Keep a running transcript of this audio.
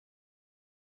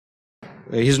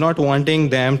He's not wanting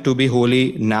them to be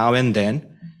holy now and then.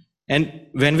 And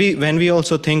when we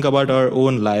also think about our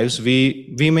own lives,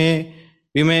 we may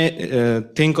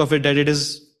think of it that it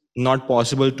is not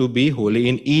possible to be holy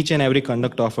in each and every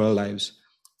conduct of our lives.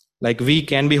 Like, we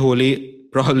can be holy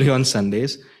probably on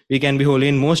Sundays, we can be holy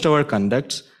in most of our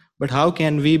conducts, but how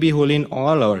can we be holy in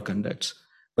all our conducts?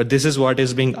 But this is what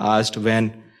is being asked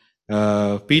when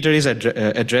Peter is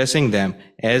addressing them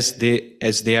as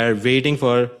they are waiting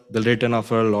for the return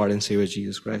of our Lord and Savior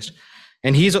Jesus Christ.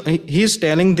 And he's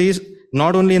telling these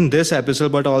not only in this epistle,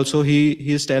 but also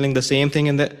he's telling the same thing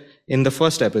in the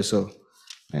first epistle.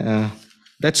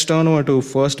 Let's turn over to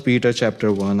 1 Peter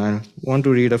chapter 1. I want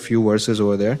to read a few verses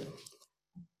over there.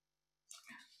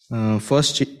 1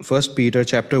 Peter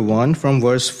chapter 1 from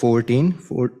verse 14.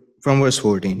 From verse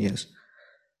 14, yes.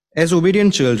 As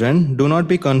obedient children, do not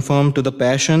be conformed to the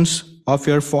passions of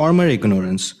your former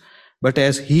ignorance, but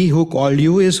as he who called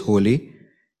you is holy,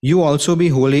 you also be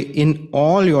holy in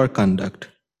all your conduct.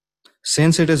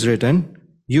 Since it is written,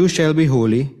 you shall be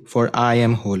holy, for I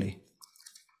am holy.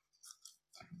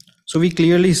 So we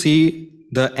clearly see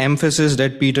the emphasis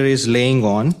that Peter is laying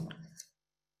on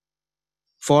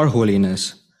for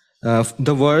holiness.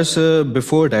 The verse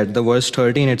before that, the verse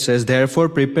 13, it says, therefore,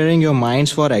 preparing your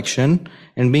minds for action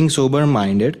and being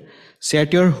sober-minded,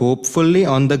 set your hope fully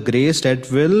on the grace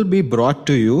that will be brought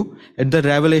to you at the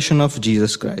revelation of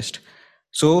Jesus Christ.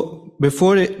 So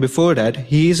before that,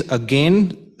 he is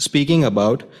again speaking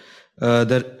about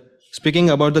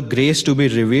the grace to be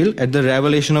revealed at the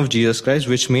revelation of Jesus Christ,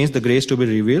 which means the grace to be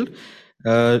revealed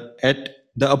at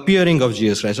the appearing of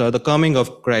Jesus Christ, or the coming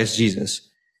of Christ Jesus.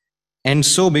 And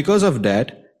so because of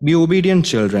that, be obedient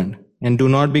children and do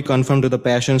not be conformed to the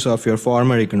passions of your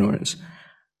former ignorance.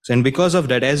 And because of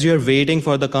that, as you are waiting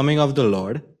for the coming of the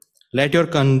Lord, let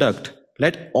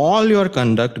all your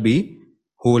conduct be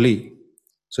holy.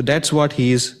 So that's what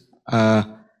he is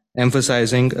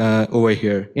emphasizing over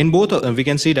here. We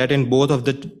can see that in both of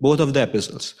the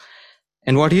epistles.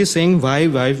 And what he is saying,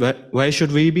 why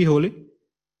should we be holy?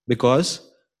 Because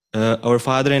our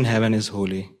Father in heaven is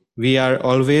holy. We are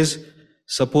always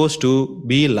supposed to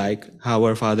be like how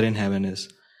our Father in heaven is.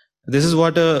 This is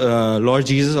what Lord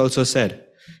Jesus also said.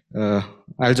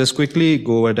 I'll just quickly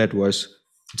go over that verse.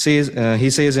 He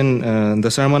says in the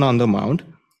Sermon on the Mount,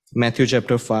 Matthew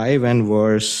chapter 5 and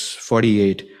verse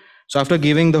 48. So after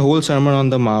giving the whole Sermon on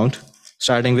the Mount,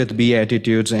 starting with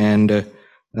Beatitudes and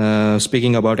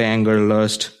speaking about anger,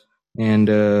 lust, and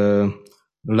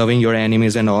loving your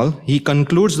enemies and all, he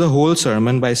concludes the whole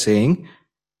sermon by saying,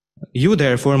 you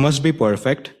therefore must be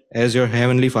perfect as your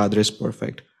heavenly Father is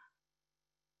perfect.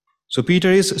 So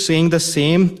Peter is saying the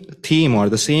same theme or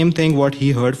the same thing what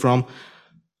he heard from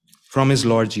his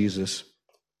Lord Jesus.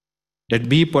 That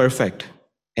be perfect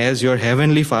as your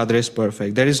heavenly Father is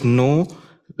perfect. There is no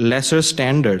lesser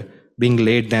standard being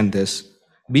laid than this.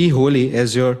 Be holy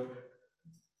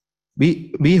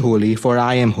be holy, for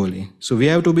I am holy. So we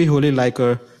have to be holy like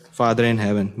our Father in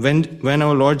heaven. When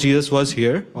our Lord Jesus was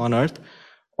here on earth,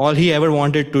 all he ever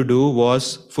wanted to do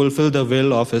was fulfill the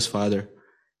will of his Father.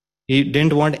 He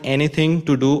didn't want anything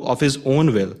to do of his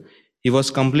own will. He was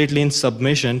completely in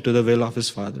submission to the will of his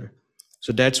Father.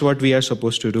 So that's what we are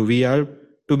supposed to do. We are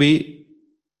to be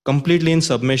completely in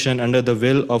submission under the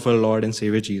will of our Lord and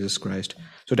Savior Jesus Christ.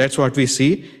 So that's what we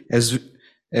see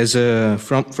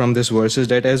from these verses,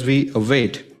 that as we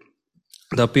await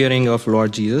the appearing of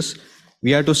Lord Jesus,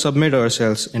 we are to submit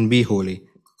ourselves and be holy.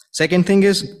 Second thing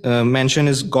is mentioned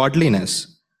is godliness.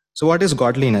 So what is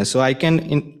godliness? So I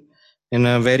can in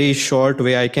a very short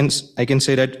way I can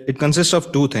say that it consists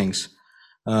of two things: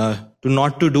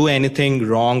 not to do anything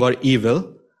wrong or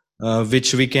evil,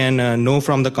 which we can know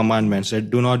from the commandments, that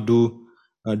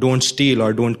don't steal,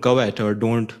 or don't covet, or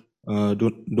don't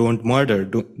murder,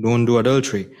 don't do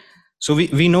adultery. So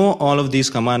we know all of these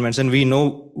commandments, and we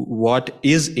know what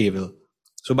is evil.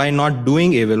 So by not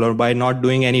doing evil or by not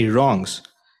doing any wrongs,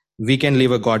 we can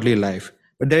live a godly life.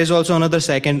 But there is also another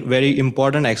second very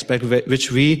important aspect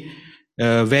which we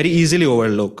very easily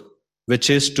overlook, which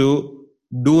is to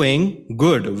doing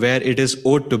good where it is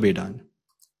ought to be done.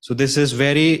 So this is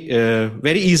very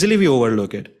easily we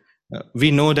overlook it.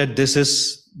 We know that this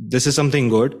is something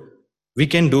good. We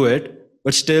can do it,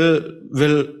 but still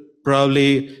will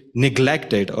probably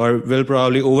neglect it or will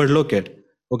probably overlook it.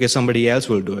 Okay, somebody else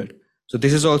will do it. So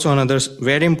this is also another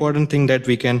very important thing that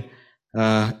we can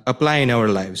apply in our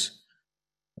lives.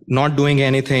 Not doing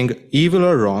anything evil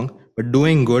or wrong, but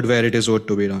doing good where it is ought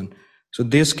to be done. So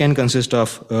this can consist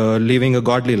of living a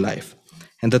godly life.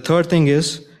 And the third thing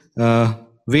is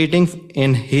waiting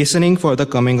in hastening for the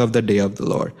coming of the day of the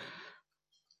Lord.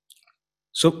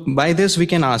 So by this we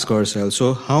can ask ourselves,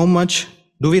 so how much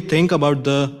do we think about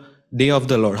the day of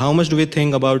the Lord? How much do we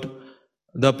think about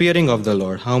the appearing of the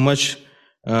Lord? How much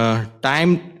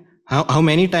how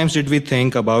many times did we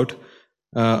think about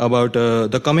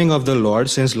the coming of the Lord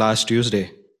since last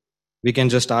Tuesday? We can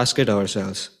just ask it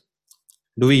ourselves.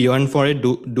 Do we yearn for it?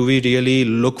 Do we really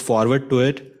look forward to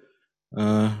it?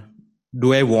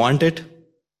 Do I want it?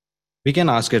 We can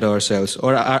ask it ourselves.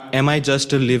 Or am I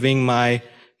just living my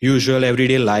usual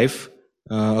everyday life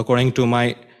according to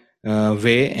my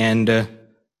way, and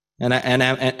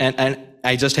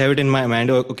I just have it in my mind.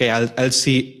 Okay, I'll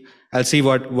see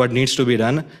what needs to be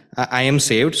done. I am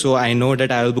saved, so I know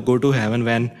that I will go to heaven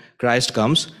when Christ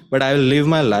comes. But I will live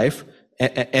my life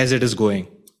as it is going.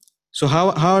 So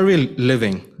how are we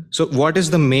living? So what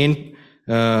is the main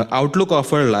outlook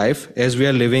of our life as we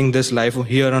are living this life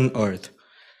here on earth?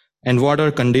 And what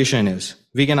our condition is?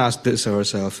 We can ask this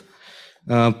ourselves.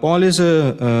 Paul is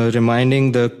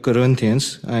reminding the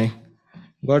Corinthians. I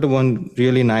got one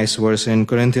really nice verse in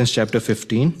Corinthians chapter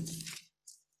 15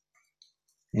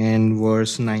 and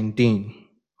verse 19.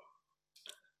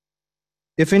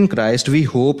 If in Christ we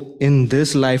hope in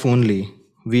this life only,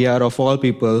 we are of all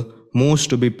people most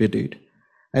to be pitied.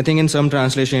 I think in some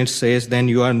translation it says, then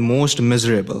you are most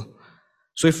miserable.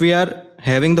 So if we are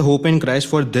having the hope in Christ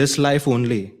for this life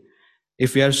only,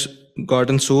 if we are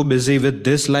gotten so busy with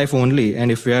this life only,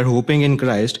 and if we are hoping in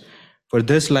Christ for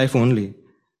this life only,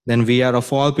 then we are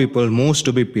of all people most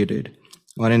to be pitied.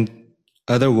 Or in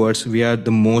other words, we are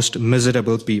the most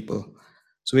miserable people.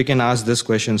 So we can ask these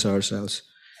questions ourselves.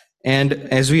 And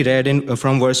as we read in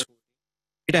from verse,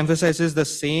 it emphasizes the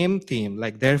same theme,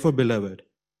 like, therefore, beloved,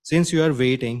 since you are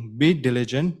waiting, be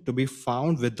diligent to be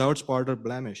found without spot or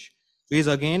blemish. So he's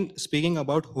again speaking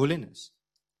about holiness,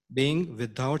 being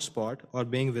without spot or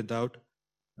being without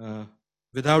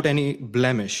any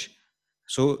blemish.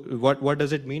 So what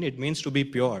does it mean? It means to be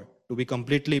pure, to be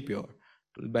completely pure.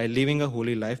 By living a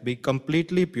holy life, be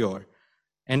completely pure.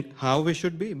 And how we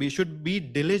should be? We should be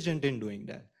diligent in doing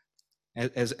that.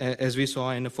 As we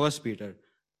saw in the First Peter,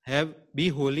 be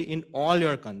holy in all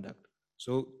your conduct.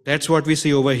 So that's what we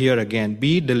see over here again.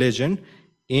 Be diligent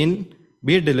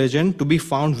to be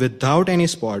found without any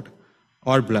spot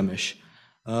or blemish.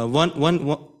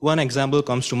 One example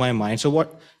comes to my mind. So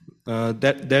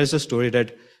there's a story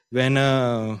that when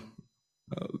a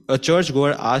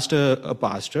churchgoer asked a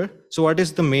pastor, so what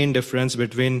is the main difference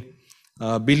between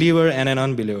a believer and an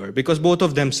unbeliever? Because both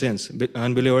of them sins.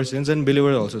 Unbeliever sins and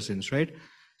believer also sins, right?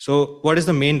 So what is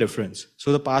the main difference?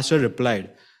 So the pastor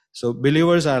replied, so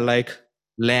believers are like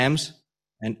lambs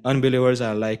and unbelievers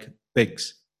are like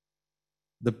pigs.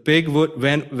 The pig would,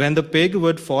 when the pig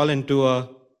would fall into a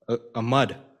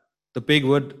mud, the pig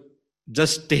would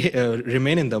just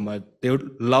remain in the mud. They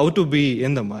would love to be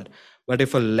in the mud. But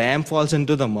if a lamb falls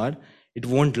into the mud, it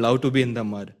won't love to be in the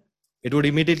mud. It would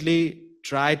immediately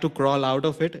try to crawl out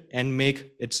of it and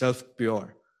make itself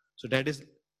pure. So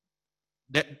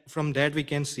from that we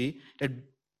can see that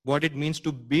what it means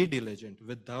to be diligent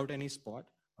without any spot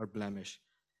or blemish.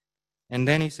 And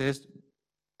then he says,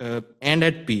 and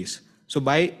at peace. So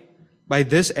by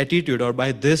this attitude or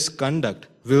by this conduct,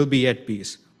 we'll be at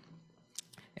peace.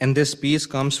 And this peace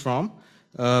comes from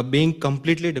being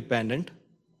completely dependent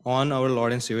on our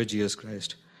Lord and Savior Jesus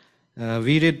Christ.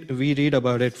 We read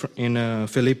about it in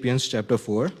Philippians chapter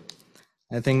 4.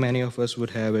 I think many of us would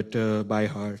have it by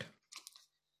heart.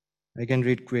 I can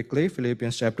read quickly.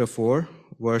 Philippians chapter 4,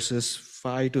 verses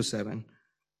 5 to 7.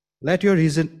 Let your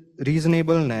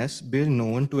reasonableness be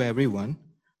known to everyone.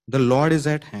 The Lord is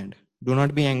at hand. Do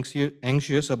not be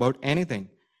anxious about anything,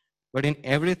 but in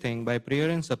everything, by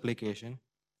prayer and supplication,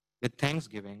 with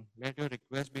thanksgiving, let your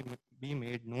requests be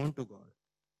made known to God.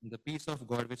 And the peace of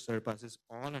God, which surpasses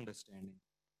all understanding,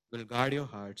 will guard your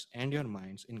hearts and your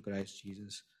minds in Christ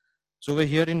Jesus. So over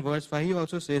here in verse 5, he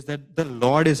also says that the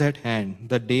Lord is at hand.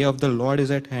 The day of the Lord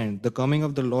is at hand. The coming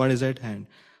of the Lord is at hand.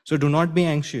 So do not be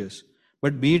anxious,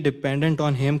 but be dependent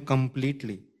on him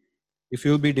completely. If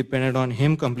you be dependent on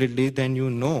him completely, then you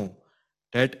know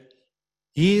that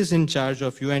he is in charge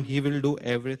of you and he will do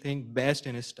everything best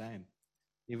in his time.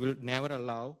 He will never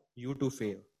allow you to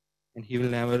fail, and he will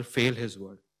never fail his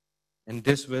word. And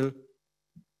this will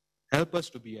help us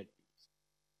to be at peace.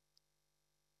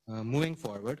 Moving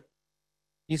forward,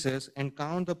 he says, and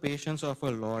count the patience of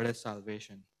our Lord as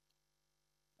salvation.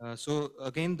 So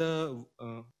again, the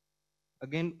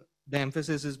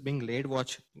emphasis is being laid.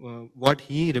 Watch what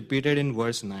he repeated in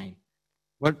verse 9.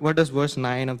 What does verse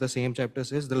 9 of the same chapter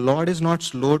says? The Lord is not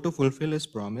slow to fulfill his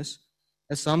promise,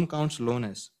 as some count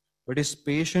slowness, but is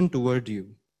patient toward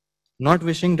you, not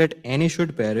wishing that any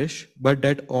should perish, but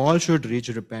that all should reach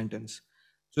repentance.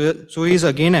 So he's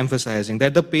again emphasizing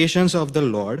that the patience of the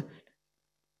Lord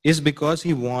is because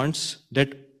he wants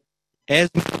that as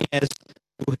many as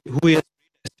who is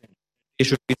predestined, they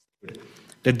should be saved,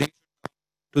 that they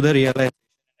to the realization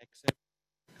and accept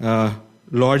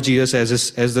Lord Jesus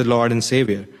as the Lord and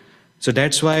Savior. So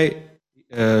that's why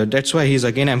he's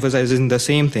again emphasizing the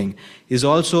same thing. He's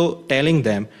also telling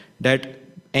them that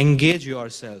engage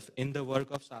yourself in the work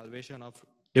of salvation of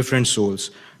different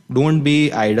souls. Don't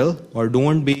be idle, or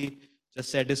don't be just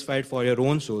satisfied for your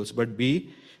own souls, but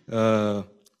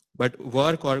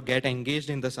work or get engaged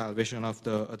in the salvation of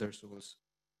the other souls.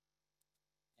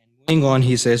 Moving on,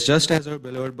 he says, just as our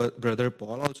beloved brother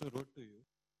Paul also wrote to you,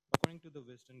 according to the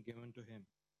wisdom given to him.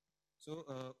 So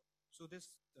this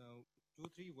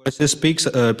 2-3 verses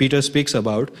Peter speaks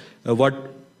about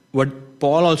what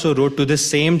Paul also wrote to the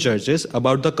same churches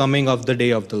about the coming of the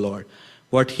day of the Lord.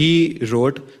 What he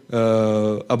wrote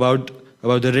about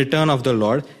the return of the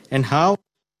Lord, and how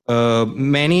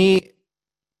many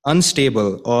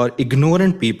unstable or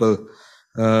ignorant people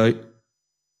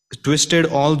twisted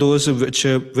all those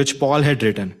which Paul had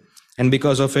written, and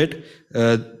because of it,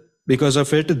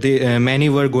 many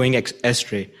were going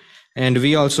astray. And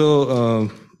we also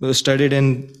studied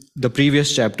in the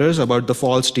previous chapters about the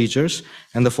false teachers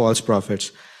and the false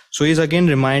prophets. So he's again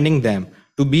reminding them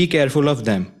to be careful of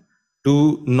them,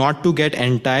 to not to get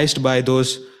enticed by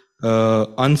those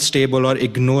unstable or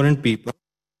ignorant people,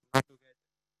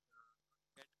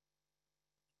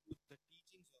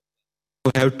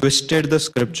 who have twisted the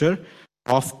scripture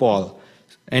of Paul.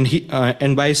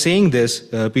 And by saying this,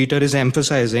 Peter is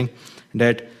emphasizing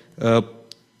that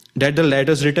that the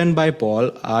letters written by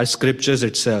Paul are scriptures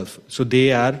itself. So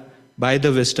they are by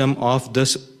the wisdom of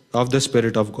the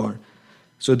Spirit of God.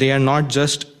 So they are not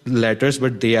just letters,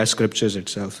 but they are scriptures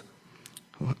itself.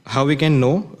 How we can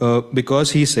know?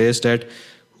 Because he says that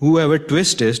whoever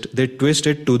twists it, they twist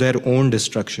it to their own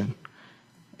destruction,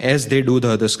 as they do the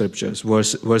other scriptures.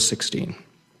 Verse 16.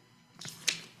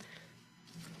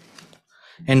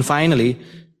 And finally,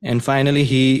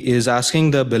 he is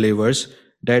asking the believers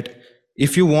that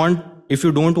if you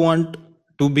don't want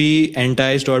to be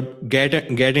enticed or get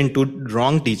into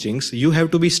wrong teachings, you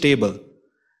have to be stable.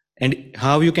 And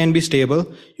how you can be stable?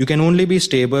 You can only be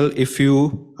stable if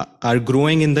you are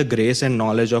growing in the grace and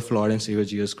knowledge of Lord and Savior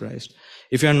Jesus Christ.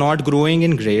 If you are not growing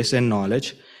in grace and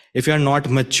knowledge, if you are not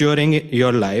maturing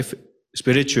your life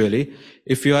spiritually,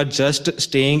 if you are just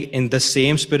staying in the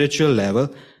same spiritual level,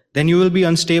 then you will be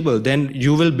unstable. Then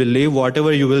you will believe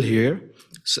whatever you will hear.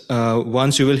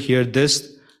 Once you will hear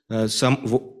this,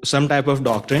 some type of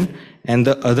doctrine, and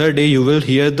the other day you will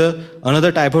hear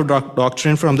another type of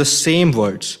doctrine from the same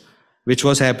words, which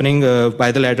was happening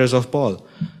by the letters of Paul.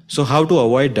 So how to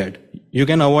avoid that? You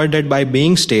can avoid that by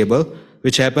being stable,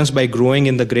 which happens by growing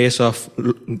in the grace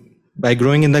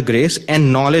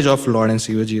and knowledge of Lord and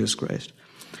Savior Jesus Christ.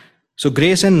 So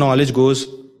grace and knowledge goes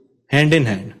hand in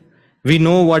hand. We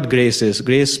know what grace is.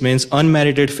 Grace means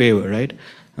unmerited favor, right?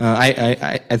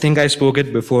 I think I spoke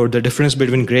it before, the difference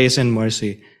between grace and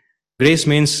mercy. Grace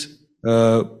means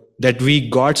that we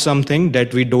got something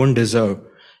that we don't deserve.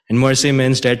 And mercy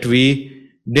means that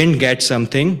we didn't get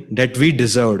something that we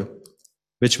deserved,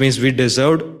 which means we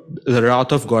deserved the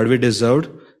wrath of God. We deserved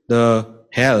the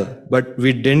hell, but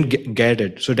we didn't get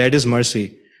it. So that is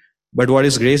mercy. But what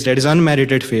is grace? That is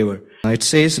unmerited favor. It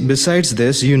says, besides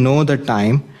this, you know the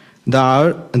time,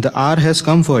 the hour has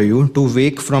come for you to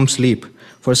wake from sleep,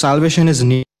 for salvation is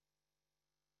near.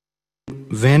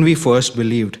 When we first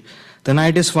believed, the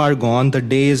night is far gone, the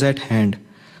day is at hand.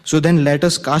 So then let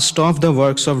us cast off the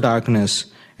works of darkness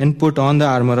and put on the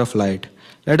armor of light.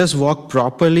 Let us walk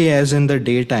properly as in the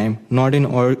daytime, not in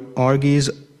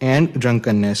orgies and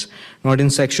drunkenness, not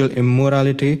in sexual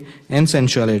immorality and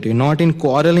sensuality, not in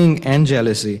quarreling and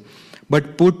jealousy,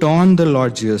 but put on the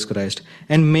Lord Jesus Christ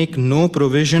and make no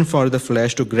provision for the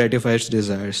flesh to gratify its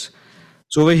desires.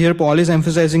 So over here, Paul is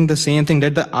emphasizing the same thing,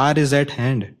 that the hour is at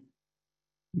hand.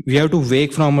 We have to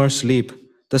wake from our sleep.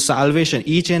 The salvation,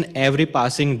 each and every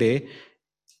passing day,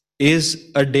 is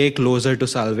a day closer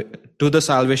to the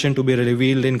salvation to be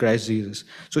revealed in Christ Jesus.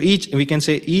 So we can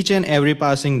say each and every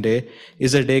passing day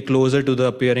is a day closer to the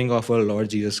appearing of our Lord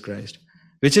Jesus Christ,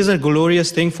 which is a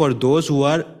glorious thing for those who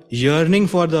are yearning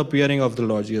for the appearing of the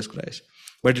Lord Jesus Christ.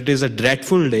 But it is a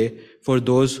dreadful day for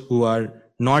those who are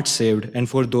not saved and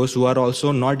for those who are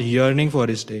also not yearning for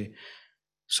his day.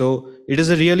 So it is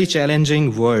a really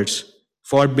challenging words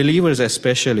for believers,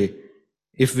 especially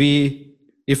if we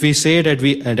say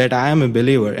that I am a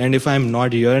believer, and if I am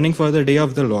not yearning for the day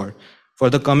of the Lord, for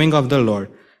the coming of the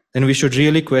Lord, then we should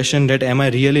really question that, am I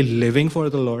really living for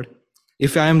the Lord?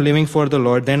 If I am living for the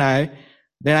Lord, then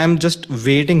I'm just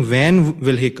waiting, when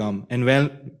will he come, and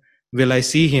when will I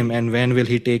see him, and when will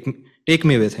he take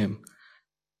me with him?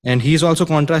 And he's also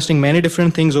contrasting many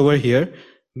different things over here,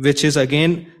 which is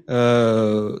again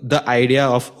the idea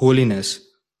of holiness.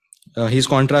 He's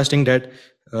contrasting that,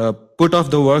 put off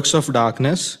the works of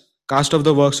darkness, cast off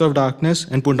the works of darkness,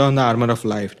 and put on the armor of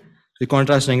light. So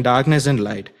contrasting darkness and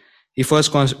light. He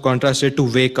first contrasted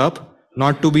to wake up,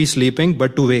 not to be sleeping,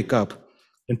 but to wake up.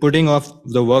 And putting off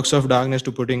the works of darkness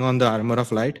to putting on the armor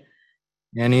of light.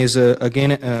 And he's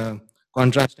again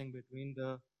contrasting between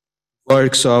the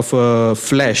works of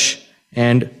flesh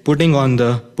and putting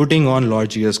on Lord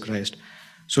Jesus Christ.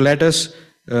 So let us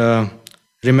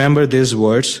remember these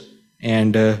words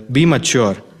and be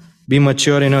mature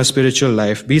in our spiritual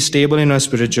life, be stable in our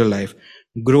spiritual life,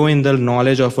 grow in the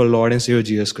knowledge of our Lord and Savior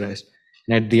Jesus Christ.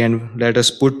 And at the end, let us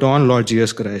put on Lord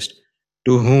Jesus Christ,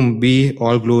 to whom be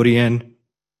all glory and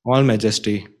all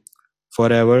majesty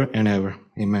forever and ever.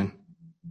 Amen.